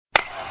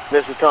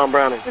This is Tom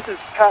Browning. This is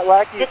Pat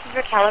Lackey. This is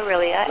Raquel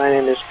Aurelia. My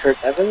name is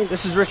Kurt Evans.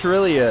 This is Rich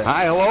Aurelia.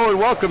 Hi, hello, and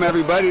welcome,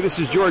 everybody. This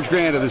is George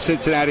Grant of the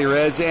Cincinnati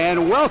Reds,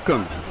 and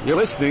welcome. You're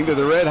listening to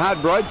the Red Hot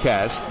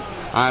broadcast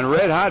on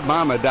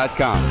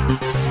RedHotMama.com.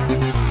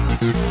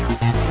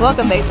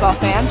 Welcome, baseball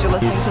fans. You're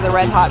listening to the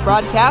Red Hot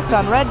broadcast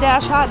on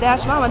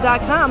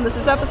Red-Hot-Mama.com. This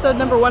is episode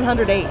number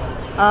 108.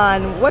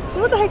 On what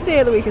the heck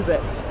day of the week is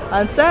it?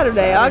 On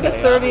Saturday, August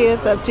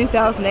 30th of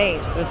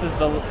 2008.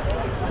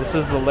 This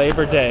is the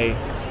Labor Day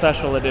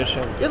special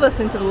edition. You're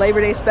listening to the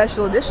Labor Day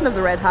special edition of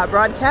the Red Hot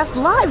broadcast,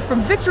 live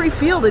from Victory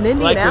Field in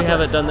Indianapolis. Like we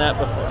haven't done that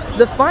before.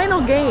 The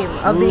final game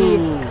of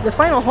the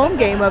final home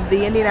game of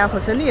the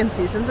Indianapolis Indians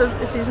season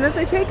as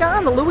they take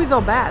on the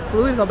Louisville Bats. The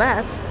Louisville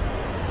Bats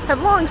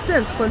have long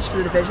since clinched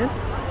the division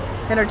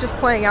and are just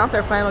playing out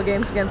their final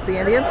games against the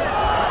Indians. Look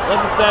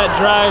at that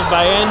drive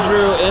by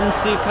Andrew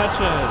M.C.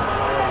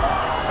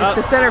 Cutchin. It's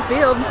to center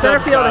field. Center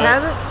field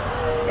has it.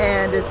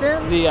 And it's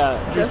in.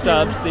 Drew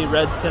Stubbs, the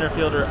Red center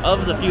fielder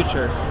of the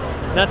future.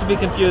 Not to be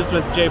confused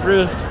with Jay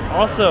Bruce,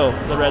 also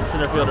the Red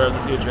center fielder of the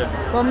future.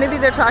 Well, maybe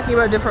they're talking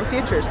about different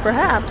futures.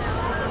 Perhaps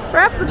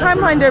the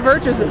timeline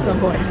diverges at some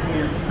point.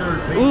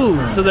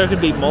 Ooh, so there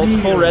could be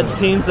multiple Reds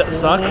teams that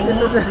suck?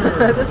 This is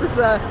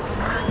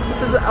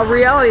a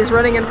realities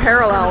running in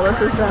parallel.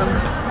 This is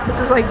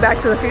like Back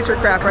to the Future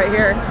crap right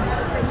here.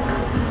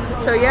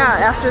 So yeah,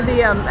 after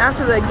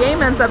the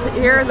game ends up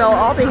here, they'll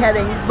all be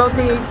heading. Both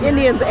the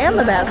Indians and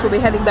the Bats will be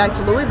heading back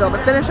to Louisville to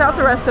finish out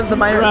the rest of the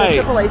minor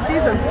league AAA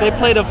season. They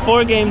played a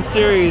 4-game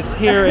series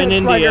here in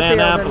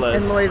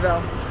Indianapolis, in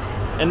Louisville,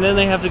 and then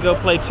they have to go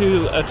play a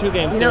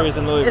 2-game series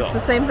in Louisville. It's the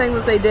same thing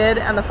that they did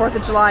on the 4th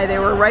of July. They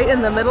were right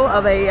in the middle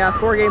of a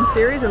 4-game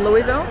series in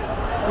Louisville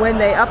when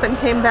they up and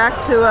came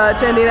back to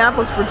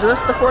Indianapolis for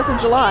just the 4th of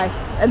July,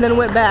 and then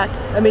went back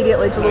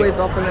immediately to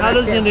Louisville for the next game. How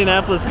does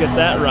Indianapolis get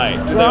that right?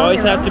 Do they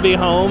always have to be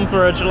home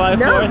for a July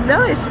 4th?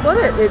 No, they split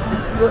it.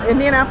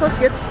 Indianapolis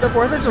gets the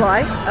 4th of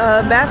July.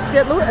 Bats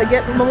get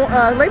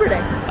Labor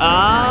Day.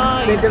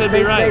 You could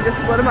be right. They just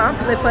split them up.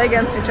 They play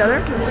against each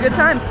other. It's a good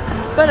time.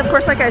 But of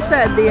course, like I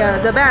said,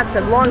 the Bats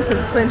have long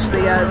since clinched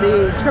the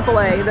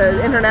AAA,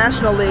 the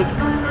International League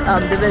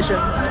division.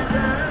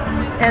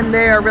 And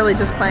they are really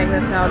just playing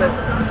this out.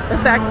 The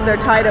fact that they're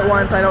tied at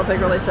once, I don't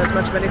think really says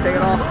much of anything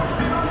at all.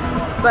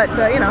 But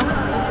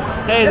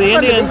hey, the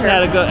Indians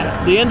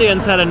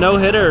had a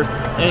no-hitter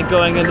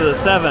going into the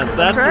 7th.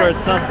 That's right.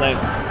 Worth something.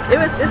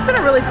 It's been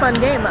a really fun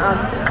game.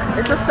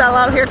 It's a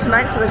sellout here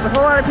tonight, so there's a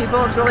whole lot of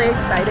people. It's really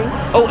exciting.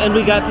 Oh, and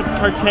we got to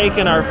partake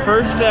in our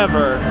first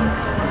ever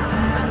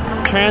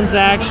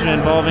transaction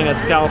involving a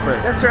scalper.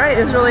 That's right.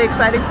 It was really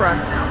exciting for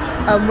us.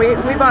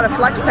 We bought a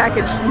flex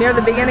package near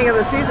the beginning of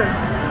the season.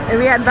 And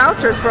we had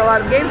vouchers for a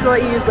lot of games. They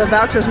let you use the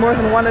vouchers more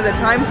than one at a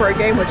time for a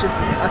game, which is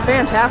a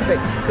fantastic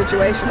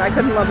situation. I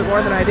couldn't love it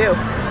more than I do.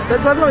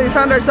 But suddenly we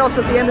found ourselves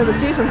at the end of the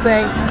season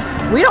saying,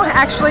 we don't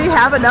actually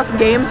have enough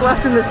games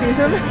left in the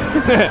season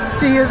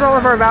to use all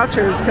of our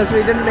vouchers because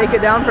we didn't make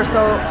it down for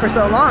so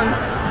long.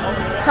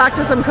 Talked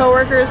to some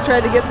coworkers,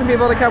 tried to get some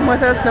people to come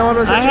with us. No one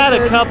was interested. I had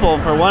a couple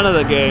for one of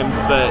the games,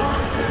 but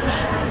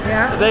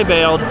they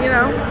bailed.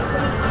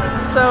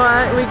 So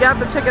we got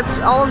the tickets,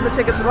 all of the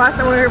tickets. Last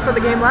time we were here for the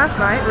game last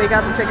night, we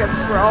got the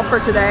tickets for all for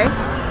today,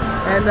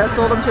 and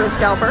sold them to a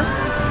scalper.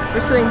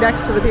 We're sitting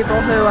next to the people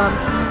who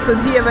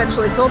he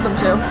eventually sold them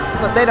to,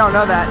 but they don't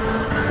know that.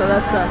 So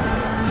that's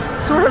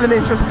sort of an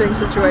interesting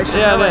situation.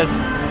 Yeah, it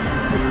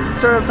is.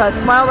 Sort of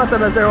smiled at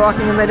them as they were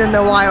walking, and they didn't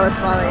know why I was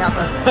smiling at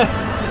them.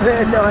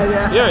 They had no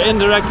idea. You're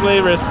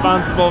indirectly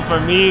responsible for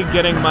me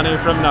getting money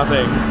from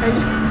nothing.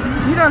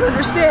 And you don't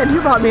understand. You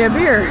bought me a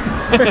beer.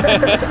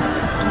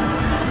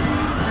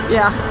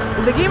 Yeah,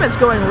 the game is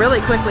going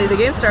really quickly. The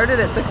game started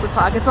at 6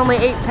 o'clock. It's only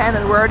 8:10,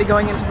 and we're already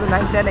going into the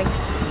 9th inning.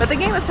 But the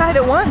game is tied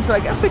at 1, so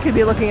I guess we could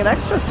be looking at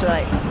extras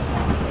tonight.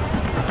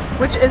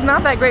 Which is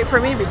not that great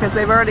for me because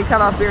they've already cut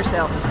off beer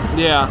sales.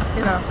 Yeah.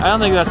 I don't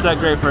think that's that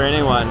great for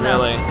anyone,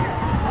 really.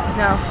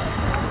 No.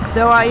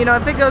 Though,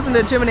 if it goes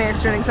into too many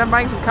extra innings, I'm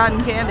buying some cotton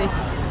candy.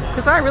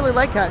 Because I really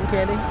like cotton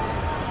candy.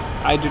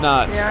 I do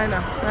not. Yeah, I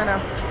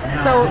know.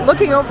 So,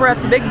 looking over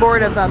at the big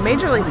board of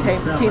Major League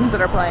teams that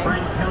are playing,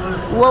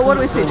 what do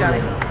we see,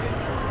 Johnny?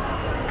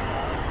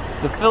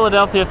 The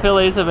Philadelphia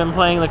Phillies have been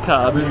playing the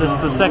Cubs. This is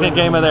the second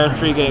game of their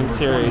 3-game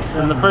series.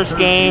 In the first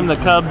game, the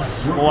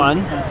Cubs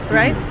won.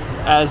 Right.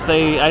 I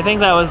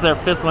think that was their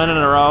 5th win in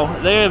a row.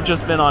 They have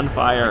just been on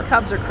fire. The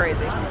Cubs are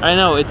crazy. I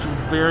know, it's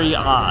very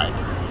odd.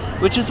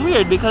 Which is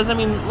weird because,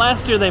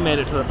 last year they made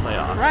it to the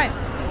playoffs. Right.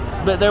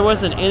 But there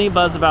wasn't any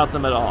buzz about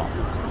them at all.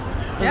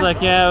 It was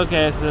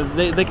okay, so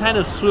they kind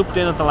of swooped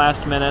in at the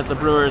last minute. The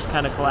Brewers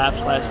kind of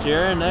collapsed last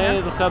year, and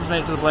the Cubs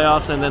made it to the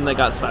playoffs, and then they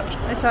got swept.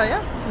 I tell you,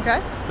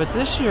 okay. But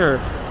this year,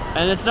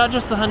 and it's not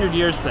just the 100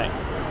 years thing,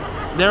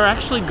 they're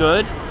actually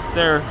good.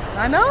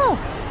 I know.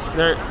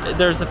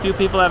 There's a few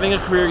people having a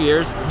career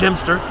years,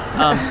 Dempster,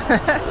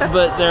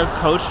 but they're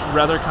coached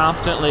rather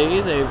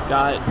competently. They're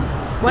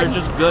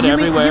just good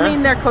everywhere. You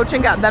mean their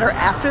coaching got better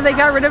after they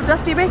got rid of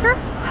Dusty Baker?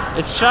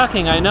 It's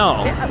shocking, I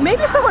know.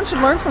 Maybe someone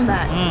should learn from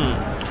that.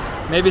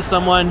 Maybe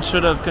someone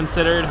should have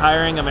considered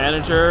hiring a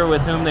manager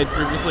with whom they'd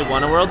previously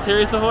won a World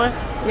Series before.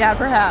 Yeah,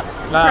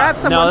 perhaps.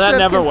 Perhaps someone no, that should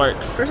never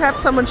works.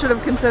 Perhaps someone should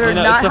have considered You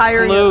know, not it's a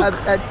hiring fluke.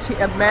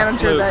 a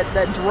manager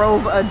that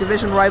drove a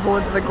division rival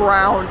into the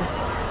ground.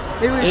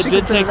 Maybe we It should did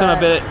consider take them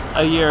that.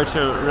 a year to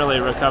really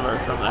recover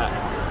from that.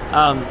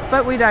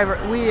 But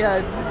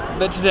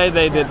But today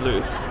they did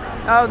lose.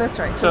 Oh, that's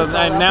right. So the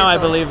Philadelphia now I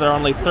Phillies. believe they're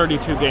only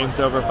 32 games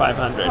over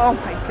 500. Oh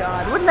my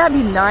God! Wouldn't that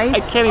be nice?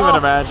 I can't even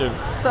imagine.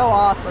 So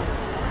awesome.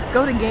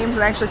 Go to games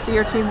and actually see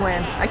your team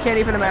win. I can't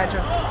even imagine.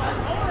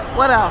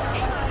 What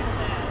else?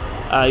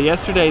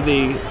 Yesterday,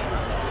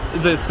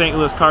 the St.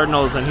 Louis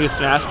Cardinals and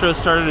Houston Astros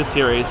started a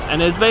series,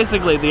 and it's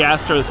basically the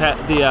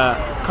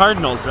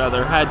Cardinals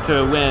had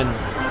to win.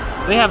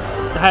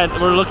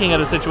 We're looking at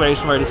a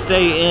situation where to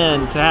stay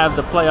in, to have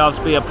the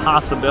playoffs be a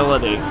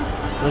possibility,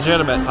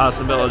 legitimate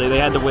possibility, they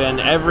had to win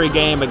every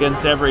game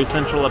against every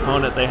central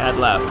opponent they had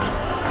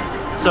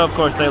left. So of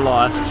course they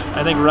lost.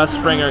 I think Russ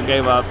Springer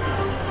gave up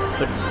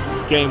the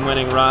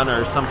game-winning run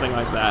or something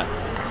like that.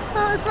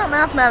 Well, it's not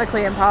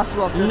mathematically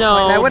impossible at this No,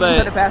 point. I wouldn't but-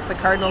 put it past the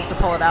Cardinals to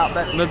pull it out,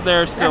 but But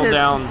they're is-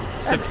 down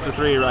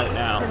 6-3 right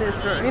now. it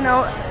is. You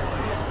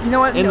know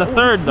what? In the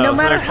third, though, no so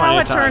matter there's plenty how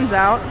of it time.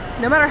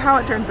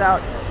 turns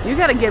out, you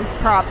got to give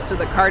props to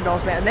the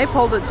Cardinals, man. They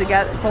pulled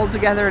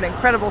together an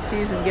incredible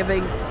season.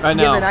 I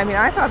know. I mean,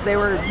 I thought they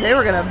were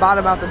going to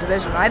bottom out the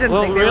division. I didn't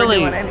Well, think they really,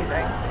 were doing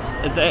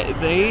anything.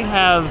 They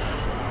have,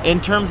 in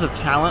terms of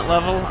talent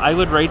level, I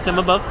would rate them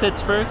above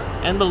Pittsburgh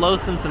and below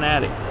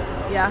Cincinnati.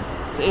 Yeah,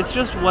 It's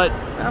just what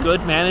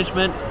good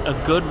management, a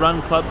good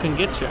run club can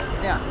get you.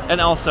 yeah.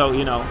 And also,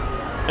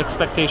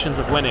 expectations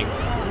of winning.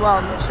 Well,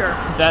 sure.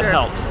 That sure.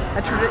 helps.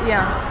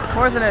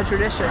 More than a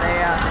tradition,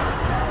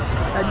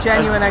 a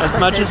genuine As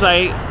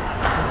expectation.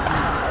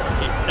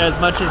 as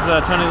much as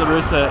Tony La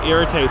Russa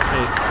irritates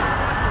me.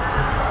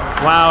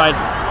 Wow, I'd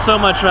so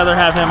much rather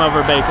have him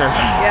over Baker.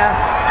 Yeah,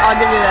 I'll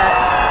give you that.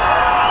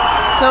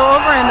 So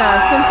over in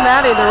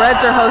Cincinnati, the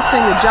Reds are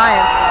hosting the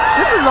Giants.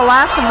 This is the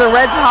last of the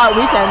Reds' hot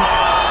weekends,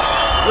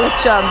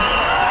 which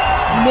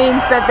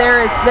means that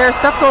there's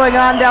stuff going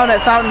on down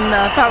at Fountain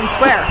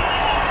Square.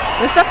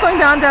 There's stuff going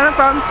down at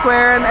Fountain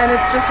Square, and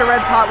it's just a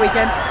Reds' hot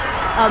weekend.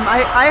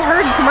 I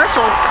heard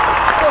commercials.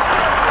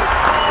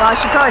 Well, I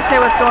should probably say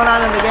what's going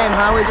on in the game,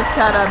 huh? We just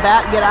had a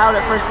bat get out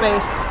at first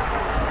base.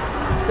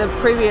 The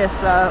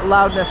previous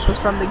loudness was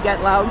from the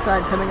Get Loud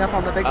sign coming up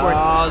on the big board.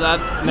 Oh,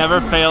 that never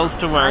fails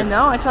to work. I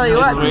know, I tell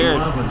you It's what.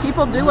 weird.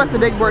 People do what the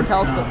big board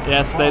tells them.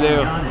 Yes, they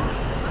do.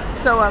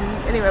 So,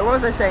 anyway, what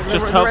was I saying?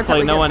 Just The Reds hopefully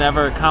have no a one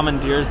ever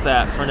commandeers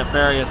that for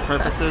nefarious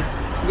purposes.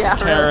 Yeah,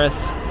 really.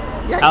 Terrorist,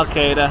 Yikes.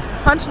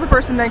 Al-Qaeda. Punch the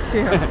person next to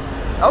you.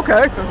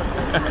 Okay.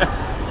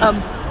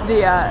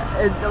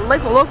 The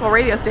local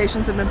radio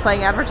stations have been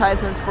playing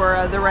advertisements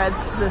for the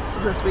Reds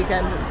this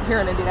weekend here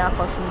in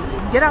Indianapolis,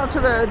 and get out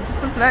to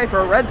Cincinnati for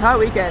a Reds hot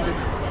weekend,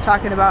 and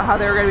talking about how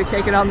they were going to be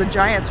taking on the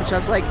Giants, which I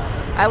was like,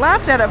 I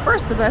laughed at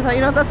first, but then I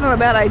thought, that's not a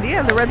bad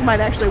idea. The Reds might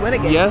actually win a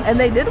game. Yes. And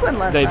they did win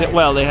last night.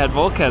 Well, they had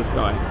Volquez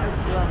going,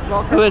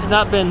 Volquez. who has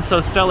not been so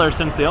stellar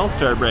since the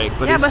All-Star break,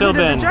 but yeah, he's but still who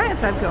did been. the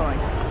Giants have going?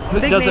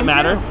 Does it name,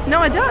 matter? too.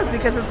 No, it does,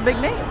 because it's a big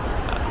name.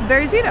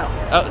 Barry Zito.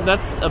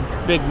 That's a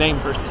big name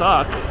for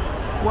Suck.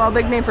 Well,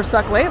 big name for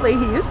Suck lately. He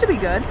used to be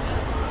good.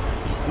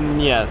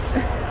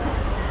 Yes.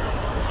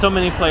 So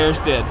many players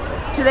did.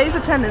 Today's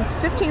attendance,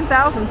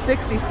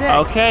 15,066.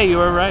 Okay, you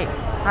were right.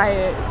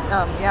 I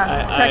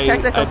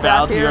technical I staff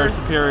bow to here your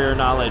superior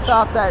knowledge.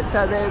 thought that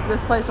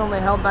this place only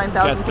held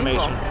 9,000 people.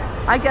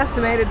 Guesstimation. I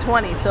guesstimated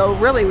 20, so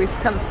really we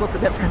kind of split the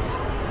difference.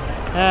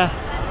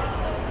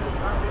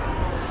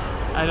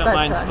 I don't But,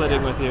 mind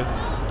splitting yeah. with you.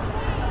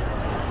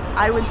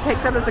 I would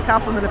take that as a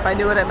compliment if I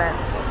knew what it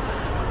meant.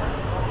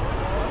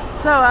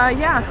 So,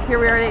 here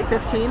we are at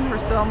 8:15. We're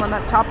still on the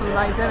top of the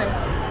ninth inning.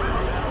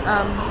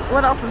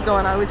 What else is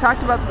going on? We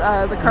talked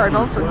about the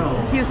Cardinals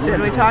and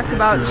Houston. We talked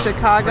about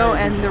Chicago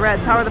and the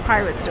Reds. How are the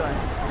Pirates doing?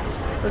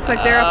 Looks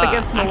like they're up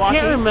against Milwaukee.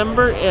 I can't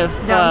remember if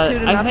Down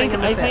 2-0 I think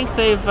in the fifth.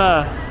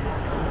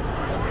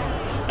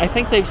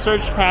 they've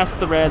surged past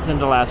the Reds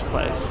into last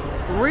place.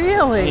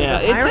 Really? Yeah,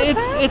 The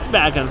Pirates have? it's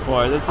back and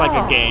forth. It's like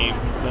Oh. a game,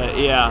 but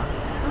yeah.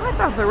 Oh, I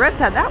thought the Reds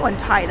had that one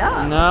tied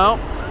up. No,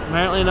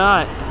 apparently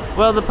not.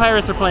 Well, the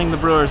Pirates are playing the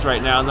Brewers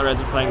right now, and the Reds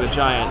are playing the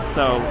Giants,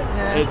 so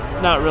Yeah. it's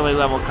not really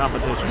level Do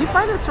competition. you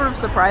find it sort of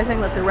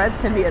surprising that the Reds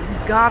can be as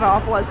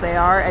god-awful as they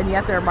are, and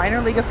yet their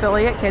minor league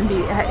affiliate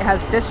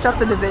has stitched up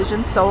the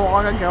division so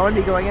long ago and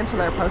be going into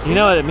their postseason? You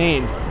know what it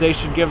means? They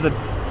should give the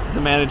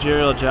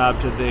managerial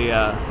job to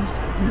the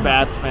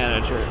Bats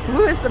manager.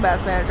 Who is the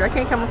Bats manager? I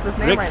can't come up with his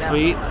name Rick right now.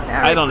 Sweet?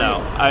 Yeah, I Rick don't Sweet.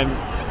 know. I'm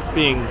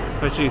being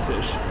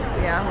facetious.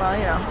 Yeah,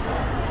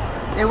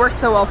 well, it worked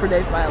so well for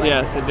Dave Miley.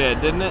 Yes, it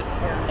did, didn't it?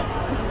 Yeah.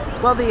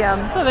 Well,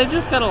 Well, they've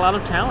just got a lot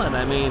of talent.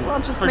 I mean, Well,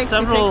 it just for makes me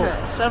several think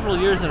that- several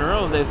years in a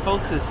row, they've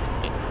focused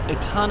a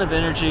ton of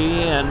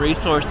energy and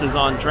resources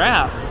on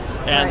drafts,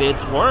 and Right.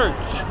 it's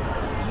worked.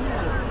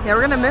 yeah,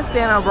 we're gonna miss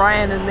Dan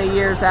O'Brien in the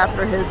years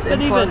after his But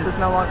influence even- is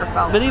no longer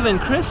felt. But even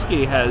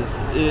Krisky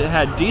has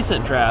had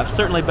decent drafts,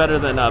 certainly better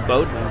than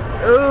Bowden.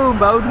 Ooh,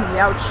 Bowden,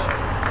 ouch.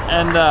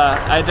 And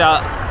I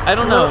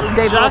don't know.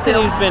 Dave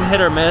Jocketty's been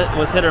hit or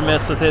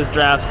miss with his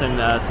drafts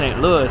in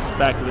St. Louis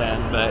back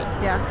then, but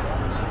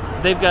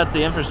they've got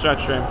the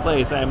infrastructure in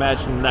place. I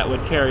imagine that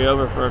would carry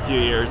over for a few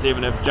years,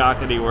 even if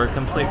Jocketty were a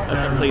complete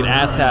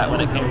asshat when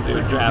it came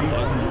to drafting.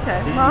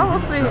 Okay, well, we'll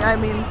see. I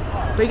mean,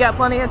 we got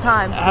plenty of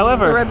time.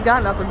 However, the Reds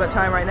got nothing but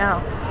time right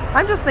now.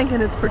 I'm just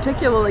thinking it's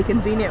particularly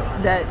convenient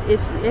that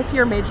if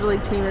your major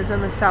league team is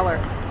in the cellar,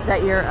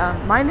 that your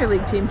minor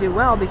league team do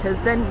well,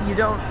 because then you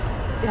don't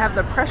have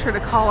the pressure to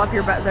call up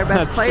their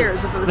best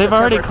players. They've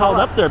already called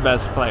up their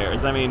best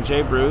players. I mean,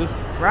 Jay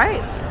Bruce, right?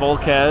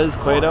 Volquez,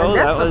 Cueto.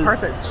 Well, and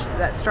that's the part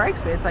that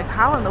strikes me. It's like,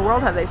 how in the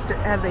world have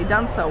they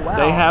done so well?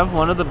 They have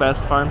one of the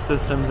best farm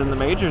systems in the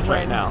majors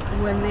right now.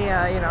 When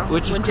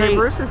which is when great. Jay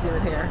Bruce is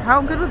even here,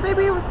 how good would they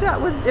be if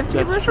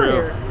Jay Bruce were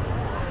here?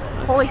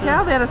 Holy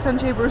cow! They had to send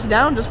Jay Bruce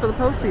down just for the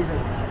postseason.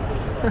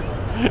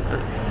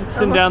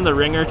 Send down the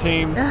ringer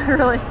team.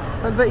 Really,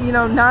 but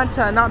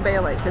not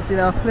Bailey, because they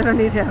don't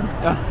need him.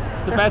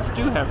 The Bats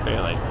do have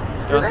Bailey,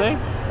 don't they?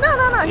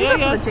 No. He's up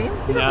for the team.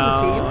 He's up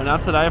for the team. No,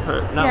 not that I've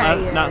heard.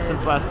 Not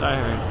since last I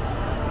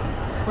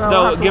heard.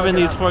 Well, though, given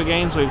these 4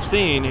 games we've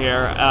seen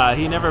here,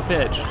 he never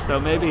pitched,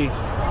 so maybe.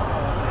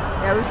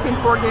 Yeah, we've seen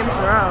 4 games in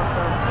a row. So.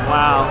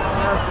 Wow.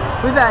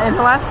 We've had in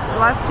the last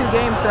 2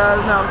 games.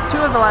 2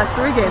 of the last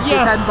 3 games. We've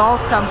had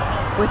balls come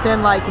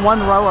within like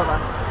 1 row of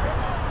us.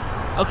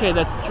 Okay,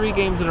 that's 3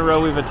 games in a row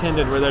we've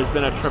attended where there's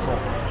been a triple.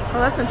 Oh,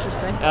 that's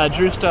interesting.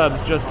 Drew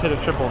Stubbs just hit a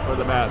triple for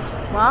the Bats.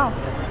 Wow.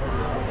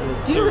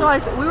 Do you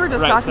realize, we were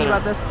just talking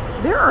about this,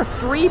 there are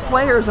 3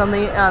 players on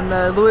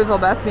the Louisville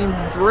Bats named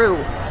Drew.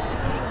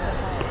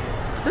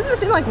 Doesn't it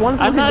seem like one of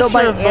them could go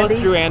by Andy? I'm not sure if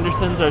both Drew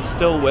Andersons are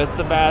still with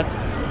the Bats,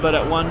 but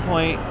at one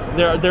point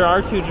there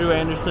are 2 Drew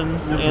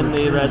Andersons in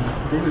the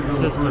Reds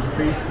system.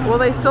 Well,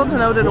 they still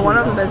denoted one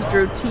of them as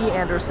Drew T.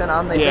 Anderson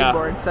on the big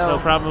board, so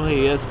probably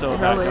he is still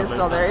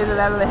there. Either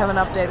that or they haven't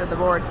updated the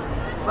board.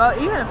 Well,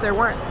 even if there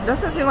weren't,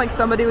 doesn't it seem like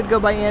somebody would go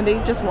by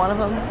Andy, just one of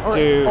them,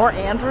 or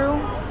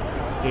Andrew?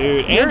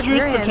 Dude,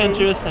 Andrew's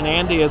pretentious, and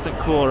Andy isn't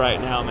cool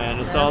right now, man.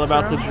 It's all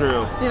about the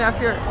Drew.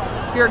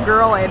 If you're a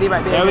girl, Andy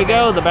might be. There we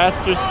go. The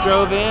Bats just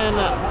drove in.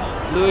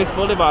 Luis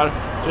Bolivar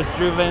just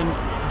drove in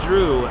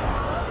Drew.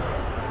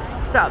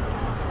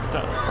 Stubbs.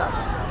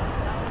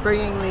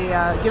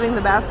 Giving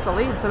the Bats the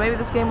lead. So maybe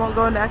this game won't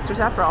go into extras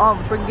after all.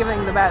 We're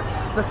giving the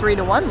Bats the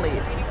 3-1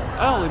 lead.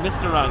 Oh, we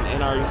missed a run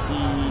in our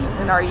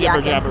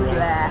jibber jabber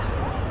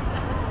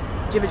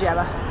run. Jibber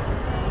jabber.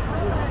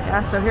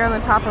 Yeah, so here on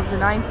the top of the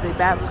 9th, the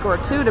Bats score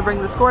 2 to bring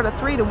the score to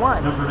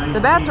 3-1. The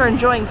Bats are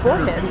enjoying 4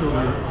 hits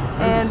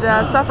and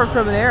suffer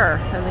from an error,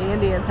 and the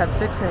Indians have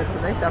 6 hits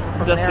and they suffer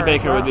from an error. Dusty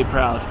Baker would be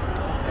proud.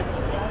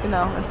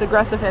 It's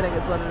aggressive hitting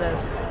is what it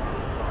is.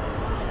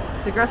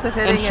 It's aggressive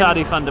hitting and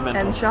shoddy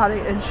fundamentals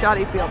and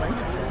shoddy fielding.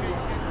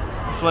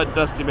 That's what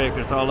Dusty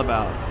Baker's all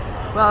about.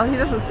 Well, he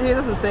doesn't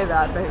say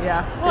that, but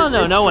yeah.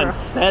 Well, no one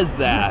says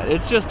that.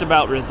 It's just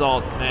about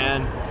results,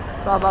 man.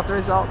 It's all about the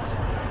results.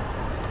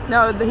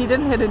 No, he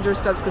didn't hit in Drew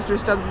Stubbs because Drew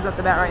Stubbs is at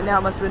the bat right now.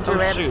 It must have been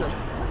Drew Anderson. Shoot.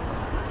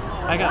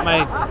 I got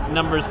my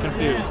numbers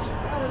confused.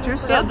 Drew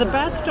Stubbs. Yeah, the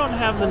Bats don't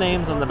have the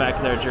names on the back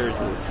of their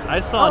jerseys. I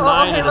saw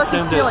 9 and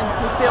assumed he's stealing.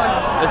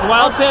 It's a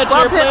wild pitch.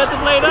 Play at the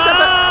plate.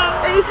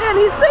 He's in.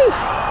 He's safe.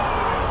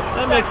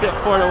 That makes it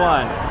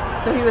 4-1.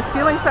 So he was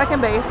stealing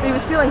second base. He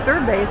was stealing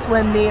third base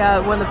when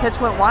the pitch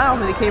went wild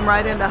and he came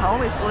right into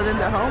home. He slid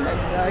into home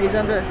and he's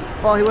under.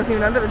 Well, he wasn't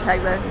even under the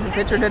tag. The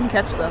pitcher didn't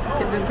catch the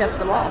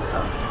ball.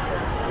 So,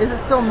 is it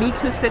still Meek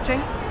who's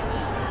pitching?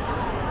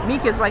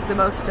 Meek is like the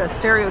most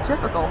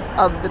stereotypical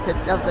of the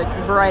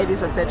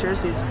varieties of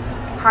pitchers. He's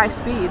high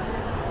speed,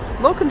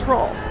 low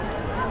control.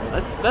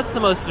 That's the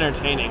most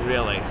entertaining,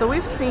 really. So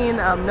we've seen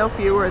no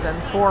fewer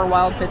than 4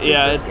 wild pitches.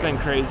 Yeah, this game. Been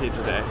crazy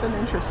today. It's been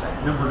interesting.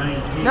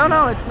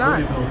 No, it's not.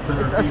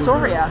 It's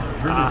Asoria.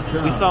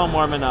 We saw them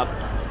warming up.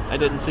 I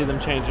didn't see them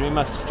changing. We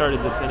must have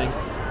started this inning.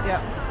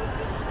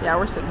 Yeah,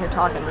 we're sitting here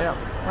talking.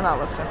 We're not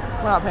listening.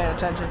 We're not paying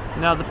attention.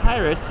 Now the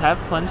Pirates have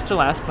plunged to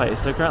last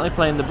place. They're currently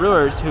playing the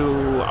Brewers,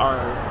 who are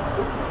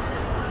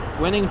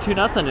winning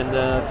 2-0 in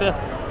the 5th.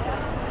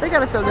 They got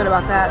to feel good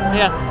about that.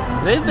 Yeah,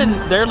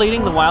 they're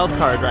leading the wild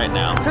card right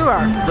now. Who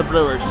are? The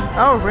Brewers.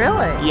 Oh,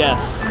 really?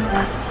 Yes.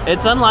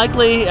 It's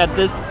unlikely that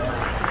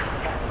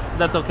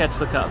they'll catch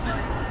the Cubs.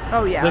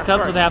 Oh, yeah. The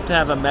Cubs would have to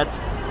have a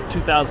Mets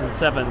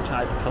 2007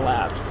 type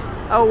collapse.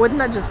 Oh, wouldn't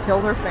that just kill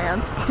their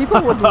fans?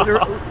 People would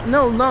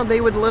no,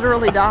 they would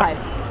literally die.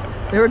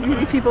 There would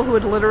be people who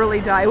would literally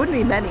die. It wouldn't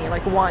be many,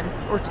 like 1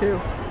 or 2.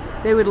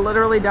 They would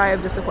literally die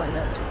of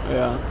disappointment.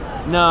 Yeah.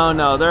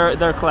 No,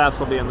 their collapse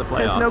will be in the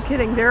playoffs. No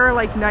kidding. There are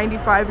like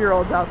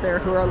 95-year-olds out there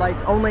who are like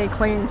only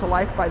clinging to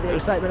life by the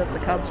excitement of the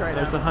Cubs right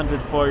now. There's a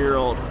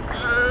 104-year-old.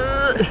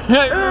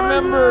 I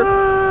remember.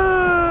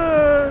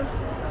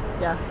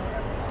 Yeah.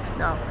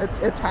 No,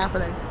 it's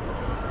happening.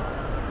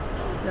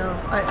 No.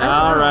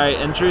 All right,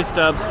 and Drew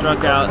Stubbs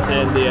struck out to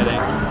end the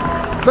inning.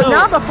 But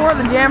not before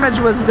the damage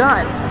was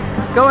done.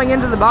 Going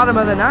into the bottom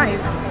of the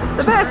 9th,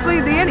 the Bats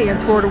lead the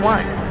Indians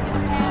 4-1.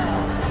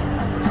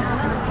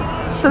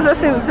 So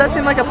does that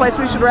seem like a place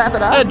we should wrap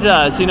it up? It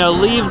does.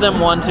 Leave them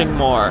wanting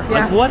more. Yeah.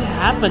 Like, what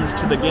happens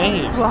to the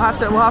game? We'll have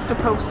to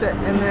post it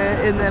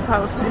in the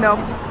post.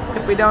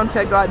 If we don't,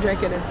 go out and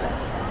drink it instead.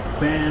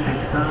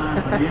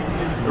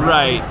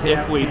 Right,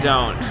 if we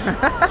don't.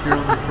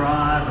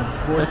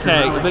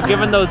 Okay, but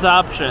given those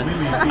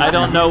options, I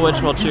don't know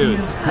which we'll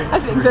choose. I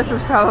think this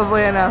is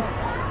probably enough.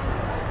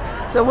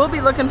 So we'll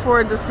be looking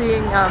forward to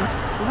seeing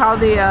how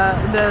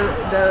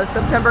the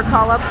September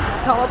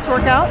call-ups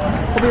work out.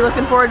 We'll be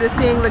looking forward to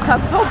seeing the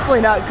Cubs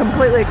hopefully not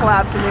completely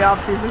collapse in the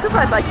offseason, because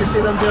I'd like to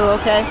see them do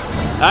okay.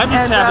 I'm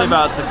just happy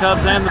about the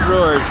Cubs and the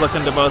Brewers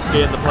looking to both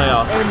be in the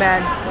playoffs.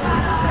 Amen.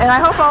 And I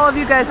hope all of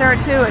you guys are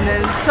too.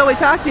 And until we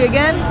talk to you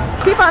again,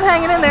 keep on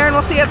hanging in there, and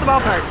we'll see you at the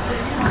ballpark.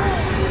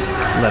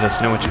 Let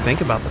us know what you think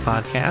about the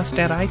podcast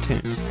at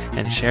iTunes,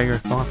 and share your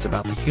thoughts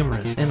about the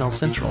humorous NL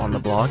Central on the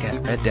blog at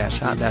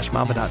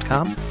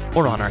red-hot-mama.com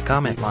or on our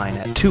comment line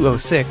at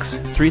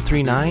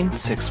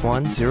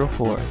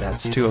 206-339-6104.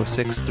 That's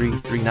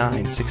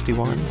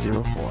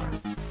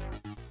 206-339-6104.